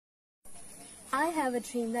I have a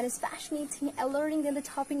dream that is fascinating, alluring than the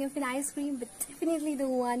topping of an ice cream, but definitely the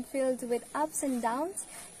one filled with ups and downs,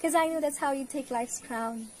 because I know that's how you take life's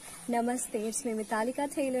crown. Namaste, it's me Mitalika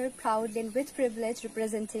Taylor, proudly and with privilege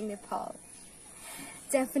representing Nepal.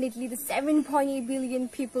 Definitely the 7.8 billion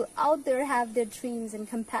people out there have their dreams and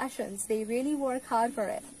compassions. They really work hard for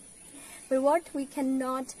it. But what we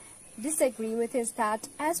cannot disagree with is that,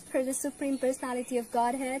 as per the Supreme Personality of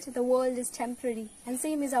Godhead, the world is temporary, and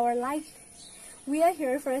same is our life. We are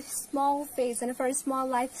here for a small phase and for a small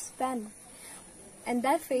lifespan. And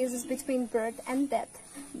that phase is between birth and death.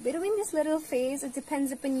 Between this little phase, it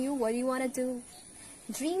depends upon you what you want to do.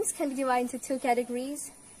 Dreams can be divided into two categories.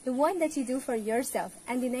 The one that you do for yourself,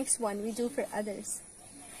 and the next one we do for others.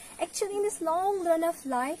 Actually, in this long run of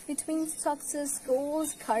life, between success,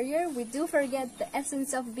 goals, career, we do forget the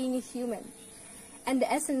essence of being a human. And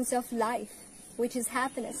the essence of life, which is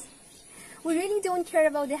happiness. We really don't care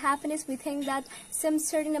about the happiness. We think that some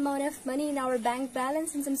certain amount of money in our bank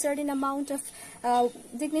balance and some certain amount of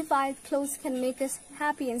dignified clothes can make us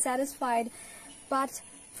happy and satisfied. But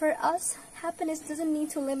for us, happiness doesn't need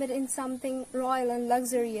to limit in something royal and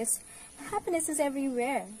luxurious. Happiness is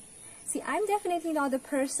everywhere. See, I'm definitely not the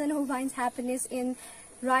person who finds happiness in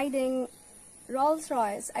riding Rolls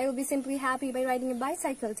Royce. I will be simply happy by riding a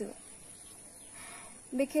bicycle too.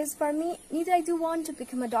 Because for me, neither I do want to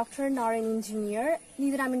become a doctor nor an engineer,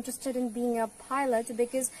 neither I'm interested in being a pilot,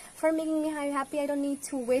 because for making me happy, I don't need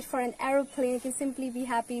to wait for an aeroplane. I can simply be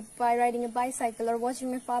happy by riding a bicycle or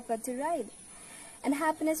watching my papa to ride. And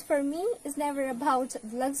happiness for me is never about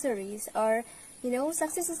luxuries or,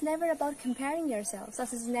 success is never about comparing yourself.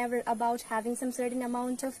 Success is never about having some certain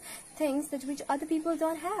amount of things that which other people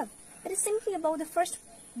don't have. It is simply about the first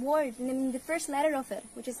word, the first letter of it,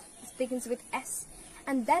 which begins with S.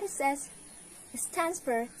 And that is S, stands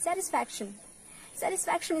for satisfaction.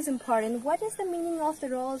 Satisfaction is important. What is the meaning of the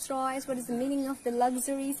Rolls Royce? What is the meaning of the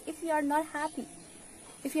luxuries if you are not happy?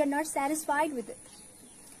 If you are not satisfied with it?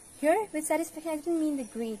 Here, with satisfaction, I didn't mean the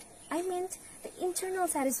greed. I meant the internal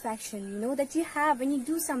satisfaction, that you have when you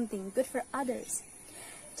do something good for others.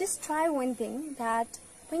 Just try one thing, that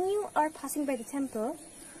when you are passing by the temple,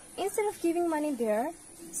 instead of giving money there,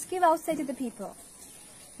 just give outside to the people.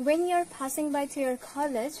 When you're passing by to your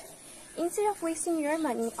college, instead of wasting your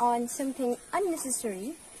money on something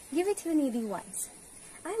unnecessary, give it to the needy ones.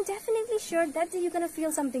 I'm definitely sure that you're going to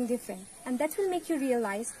feel something different, and that will make you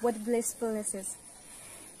realize what blissfulness is.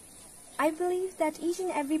 I believe that each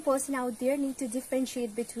and every person out there needs to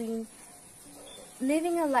differentiate between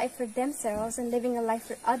living a life for themselves and living a life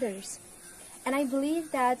for others. And I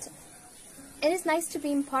believe that it is nice to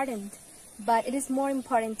be important, but it is more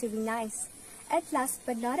important to be nice. At last,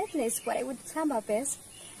 but not at least, what I would sum up is,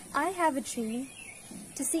 I have a dream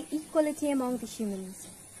to see equality among the humans.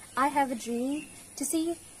 I have a dream to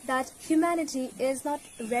see that humanity is not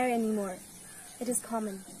rare anymore. It is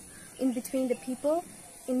common. In between the people,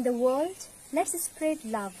 in the world, let's spread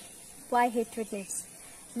love. Why hatredness?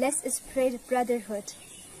 Let's spread brotherhood.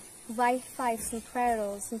 Why fights and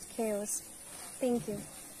quarrels and chaos? Thank you.